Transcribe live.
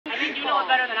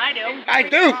I do. I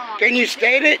do. Can you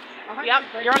state it? Yep,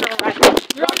 you're under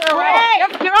arrest. You're under arrest.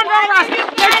 Yep, you're under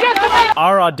arrest.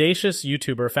 Our audacious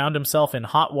YouTuber found himself in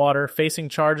hot water facing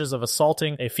charges of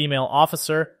assaulting a female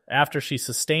officer after she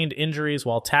sustained injuries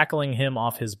while tackling him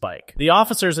off his bike. The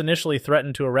officers initially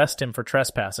threatened to arrest him for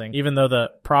trespassing, even though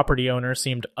the property owner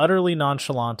seemed utterly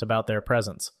nonchalant about their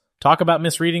presence. Talk about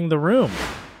misreading the room.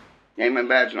 Name and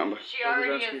badge number. She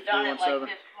already has done it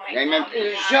like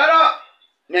this. Shut up!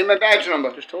 Name and badge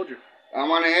number. Just told you. I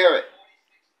want to hear it.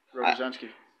 Rogozinski,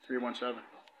 317.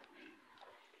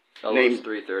 Name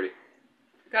 330.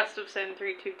 Gustafson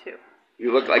 322.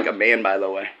 You look like a man, by the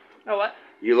way. Oh, what?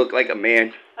 You look like a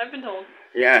man. I've been told.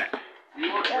 Yeah. You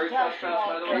want first trespass,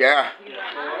 by the way? Yeah.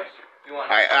 You want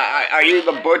Are you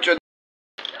the butcher?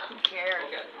 Who cares?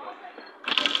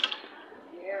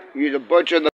 You the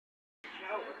butcher?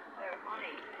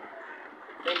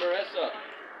 Hey, Marissa,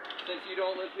 since you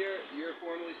don't live here, you're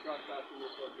formally trespassing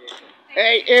this location.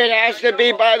 Hey, it has to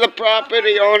be by the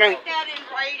property owner. That in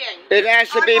writing. It has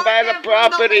to be by the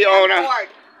property owner.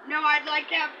 No, I'd like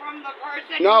that from the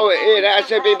person. No, it has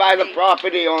to be by the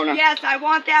property owner. Yes, I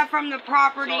want that from the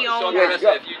property owner.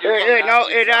 Marissa, if you do No,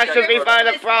 it has to be by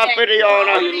the property all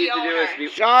owner. you need to do is be...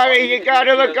 Sorry, you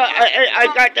gotta look.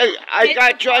 I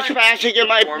got trespassing in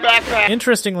my backpack.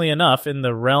 Interestingly enough, in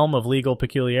the realm of legal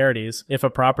peculiarities, if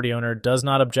a property owner does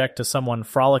not object to someone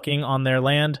frolicking on their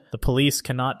land, the police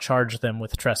cannot charge them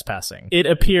with trespassing. It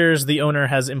appears the owner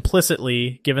has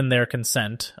implicitly given their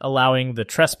consent, allowing the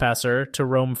trespasser to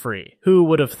roam free. Who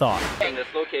would have thought? In this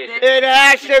location. It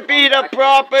has to be the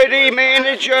property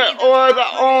manager or the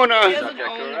owner. She doesn't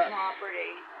own the property.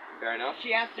 Fair enough.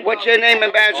 She has to What's go your name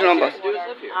and badge number? It's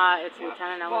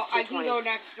Lieutenant Ellis Well, I can 220. go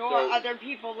next door. Other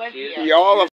people live here.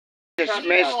 Y'all are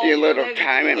dismissed, you little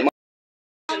tyrant.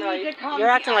 You're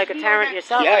acting like a tyrant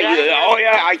yourself. Yeah,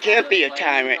 I can't be a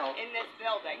tyrant. In this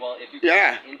building. Well, if you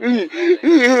Yeah.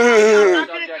 I'm not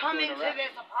going to come into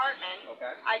this apartment.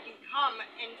 Okay. I can come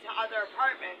into other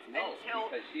apartments until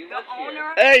because she the lives here.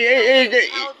 owner Hey,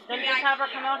 tells Then me just I have her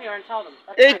can. come out here and tell them.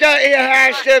 it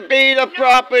has to be the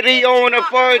property owner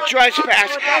for a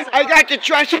trespass. I got the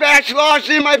trespass laws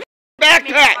in my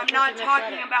backpack. I'm not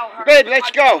talking about her. Babe, I'm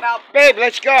let's talking go. about Babe,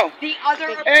 let's go. the other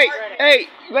Hey, apartments hey,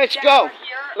 let's that go. are here.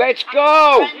 Let's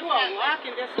go. You are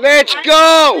walking this. Let's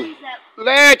go.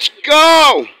 Let's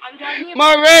go. I'm talking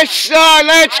about Marissa,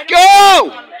 let's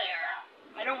go.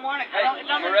 I don't want to come. It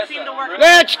doesn't seem to work.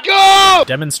 Let's go.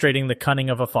 Demonstrating the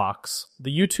cunning of a fox, the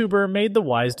YouTuber made the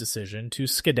wise decision to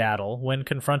skedaddle when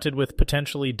confronted with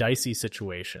potentially dicey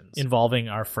situations involving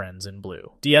our friends in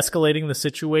blue. De-escalating the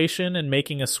situation and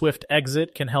making a swift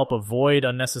exit can help avoid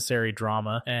unnecessary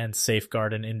drama and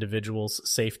safeguard an individual's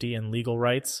safety and legal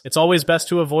rights. It's always best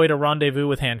to avoid a rendezvous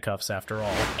with handcuffs, after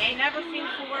all. It never seems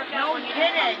to work out. No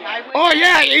kidding. I wish Oh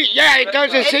yeah, it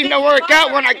doesn't seem to work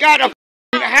out when I got a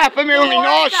 $500,000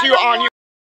 lawsuit on you.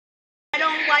 I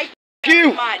don't like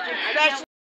You, much, especially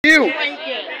you,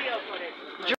 drinking.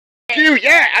 you.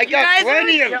 Yeah, I got guys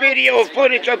plenty are- of video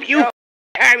footage of you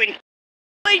having.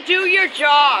 Really do your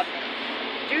job.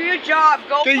 Do your job.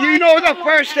 Go. Do you find know the someone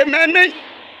First Amendment?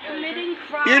 committing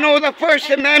crime. You know the First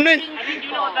Amendment? I think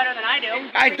you know it better than I do.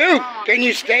 I do. Can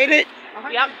you state it?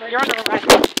 Yep, you're under arrest.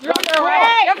 You're under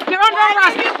arrest. Yep, you're under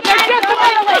arrest.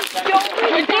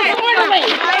 You're disorderly.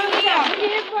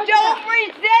 Don't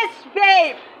resist,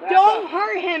 babe. Don't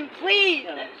hurt him, please.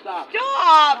 Stop.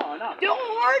 Don't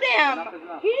hurt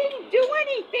him. He didn't do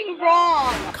anything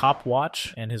wrong. Cop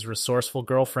Watch and his resourceful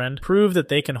girlfriend prove that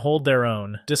they can hold their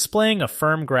own, displaying a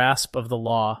firm grasp of the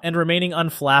law and remaining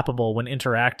unflappable when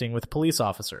interacting with police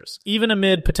officers, even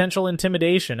amid potential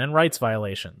intimidation and rights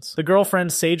violations. The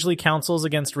girlfriend sagely counsels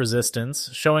against resistance,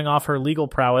 showing off her legal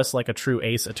prowess like a true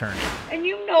ace attorney. And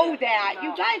you know that. You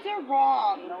guys are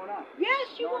wrong. No, we're not. Yes,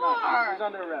 you are. He's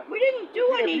under arrest. We didn't do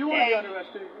If you want to be under anything. arrest,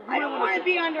 too, I don't want to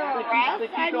be under arrest.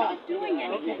 I'm not doing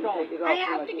anything. I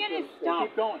have to get his stuff.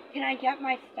 Keep going. Can I get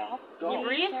my stuff? You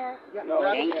breathe? Sir? No,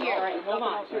 Thank you. Hold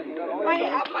on.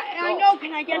 I know.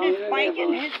 Can I get his bike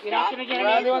and his You're not stuff? going to get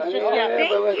any of this just yet.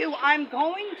 Thank you. I'm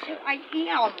going to. I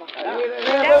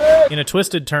am. In a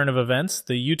twisted turn of events,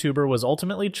 the YouTuber was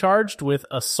ultimately charged with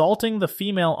assaulting the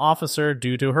female officer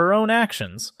due to her own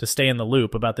actions. To stay in the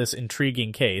loop about this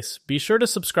intriguing case, be sure to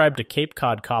subscribe to Cape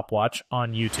Cod Cop Watch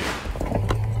on YouTube.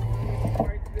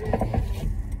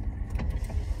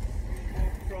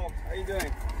 How you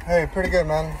doing? Hey, pretty good,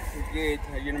 man. Good.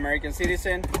 Are you an American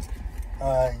citizen?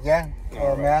 Yeah. May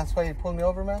I ask why you pulled me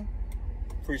over, man?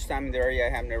 first time in the area. I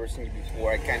have never seen you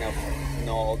before. I kind of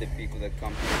know all the people that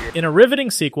come here. In a riveting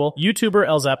sequel, YouTuber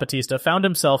El Zapatista found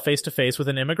himself face-to-face with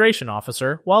an immigration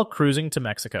officer while cruising to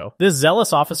Mexico. This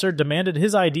zealous officer demanded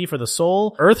his ID for the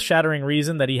sole, earth-shattering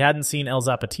reason that he hadn't seen El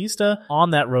Zapatista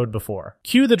on that road before.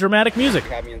 Cue the dramatic music. You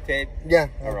have me on tape? Yeah.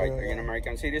 All right. Are you an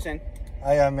American citizen?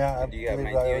 I am, yeah. Do you have an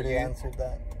believe I ID? already answered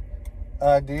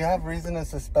that. Do you have reason to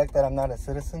suspect that I'm not a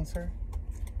citizen, sir?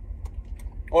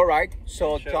 All right,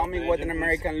 so tell me what an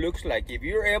American looks like. If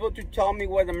you're able to tell me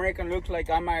what an American looks like,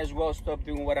 I might as well stop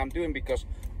doing what I'm doing, because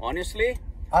honestly,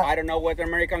 I don't know what an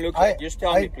American looks like. Just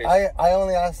tell me, please. I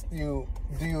only asked you,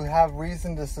 do you have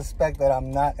reason to suspect that I'm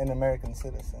not an American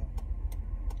citizen?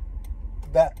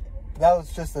 That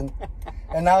was just an...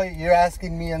 And now you're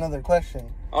asking me another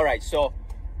question. All right, so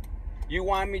you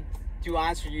want me to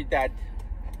answer you that...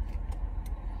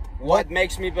 What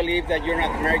makes me believe that you're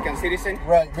not an American citizen?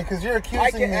 Right, because you're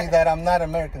accusing me that I'm not an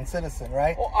American citizen,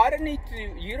 right? Oh,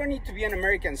 you don't need to be an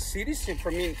American citizen for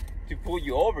me to pull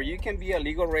you over. You can be a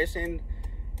legal resident,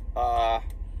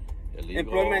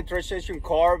 employment authorization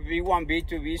card, B1,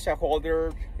 B2 visa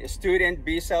holder, a student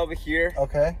visa over here.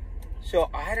 Okay.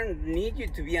 So I don't need you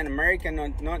to be an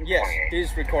American. Yes,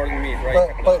 he's recording me,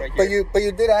 right? But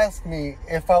you did ask me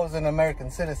if I was an American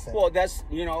citizen. Well, that's,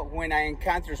 when I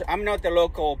encounter, I'm not the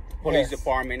local police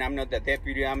department. I'm not the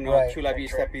deputy. I'm not Chula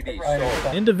Vista PD.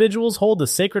 So individuals hold the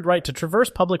sacred right to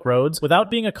traverse public roads without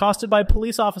being accosted by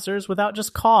police officers without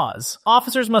just cause.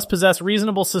 Officers must possess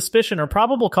reasonable suspicion or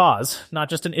probable cause, not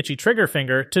just an itchy trigger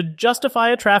finger, to justify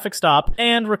a traffic stop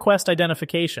and request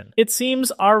identification. It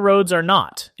seems our roads are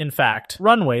not, in fact,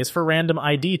 runways for random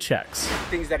ID checks.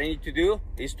 Things that I need to do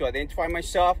is to identify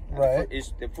myself. Right.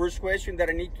 Is the first question that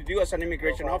I need to do as an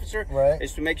immigration officer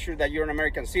is to make sure that you're an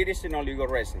American citizen or legal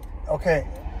resident. Okay.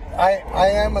 I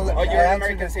am a... Oh, you're an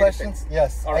American citizen? Questions?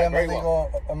 Yes, All right, I am a very legal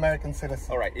American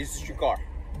citizen. All right, is this your car?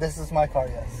 This is my car,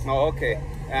 yes. Oh, okay.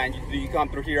 And do you come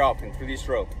through here often, through this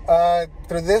road?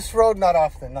 Through this road, not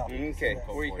often, no. Okay.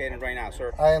 Where are you heading right now,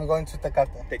 sir? I am going to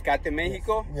Tecate. Tecate,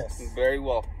 Mexico? Yes. Very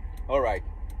well. All right.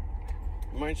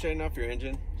 Mind shutting off your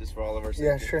engine, just for all of our safety?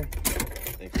 Yeah, sure.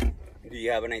 Thank you. Do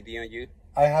you have an ID on you?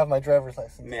 I have my driver's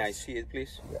license. May I see it,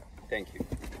 please? Yeah. Thank you.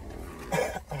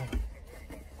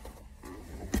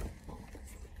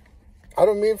 I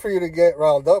don't mean for you to get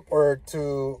riled up or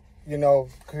to,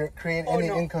 create any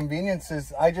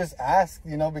inconveniences. I just ask,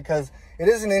 because it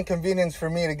is an inconvenience for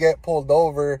me to get pulled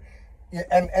over.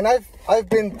 And I've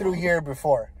been through here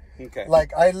before. Okay.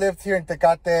 Like, I lived here in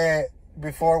Tecate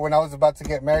before when I was about to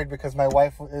get married, because my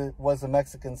wife was a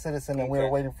Mexican citizen and we were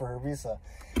waiting for her visa.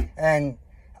 And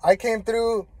I came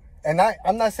through, and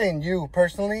I'm not saying you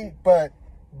personally, but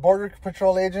Border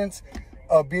Patrol agents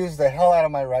abused the hell out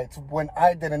of my rights when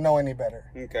I didn't know any better.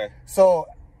 Okay. So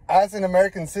as an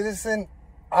American citizen,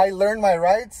 I learned my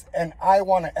rights and I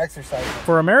want to exercise them.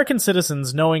 For American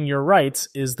citizens, knowing your rights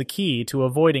is the key to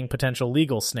avoiding potential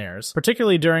legal snares,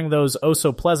 particularly during those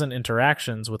oh-so-pleasant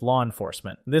interactions with law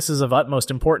enforcement. This is of utmost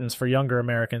importance for younger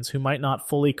Americans who might not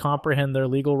fully comprehend their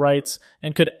legal rights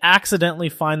and could accidentally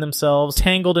find themselves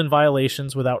tangled in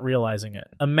violations without realizing it.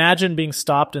 Imagine being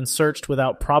stopped and searched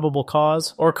without probable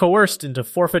cause, or coerced into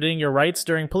forfeiting your rights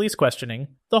during police questioning.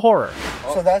 The horror.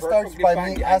 So that starts by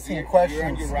me asking questions. You're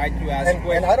on your right to ask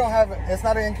questions. And I don't have, it's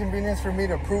not an inconvenience for me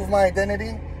to prove my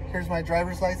identity. Here's my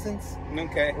driver's license.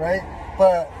 Okay. Right?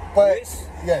 But This?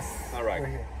 yes. All right.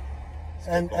 Right here.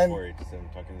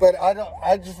 But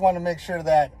I just want to make sure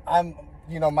that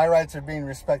my rights are being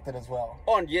respected as well.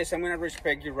 Oh, and yes, I'm going to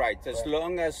respect your rights as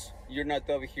long as you're not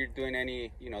over here doing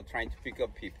any, trying to pick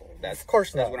up people. Of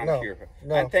course not. That's what I'm here for.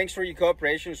 No. And thanks for your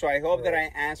cooperation. So I hope that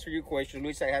I answer your question.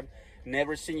 Luis, I have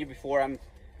never seen you before.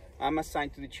 I'm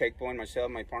assigned to the checkpoint myself,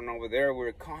 my partner over there.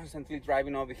 We're constantly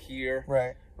driving over here.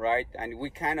 Right. And we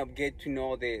kind of get to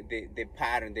know the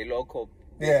pattern, the local,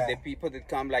 the people that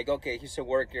come like, okay, he's a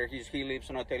worker, he lives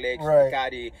on Hotel X,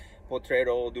 Cari,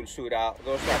 Potrero, Dulzura,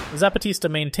 those are...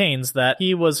 Zapatista maintains that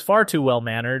he was far too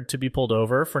well-mannered to be pulled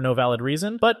over for no valid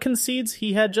reason, but concedes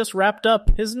he had just wrapped up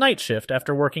his night shift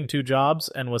after working 2 jobs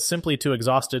and was simply too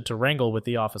exhausted to wrangle with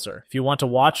the officer. If you want to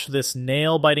watch this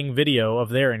nail-biting video of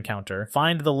their encounter,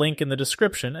 find the link in the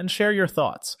description and share your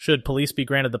thoughts. Should police be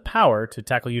granted the power to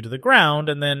tackle you to the ground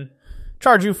and then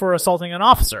charge you for assaulting an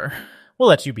officer, we'll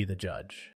let you be the judge.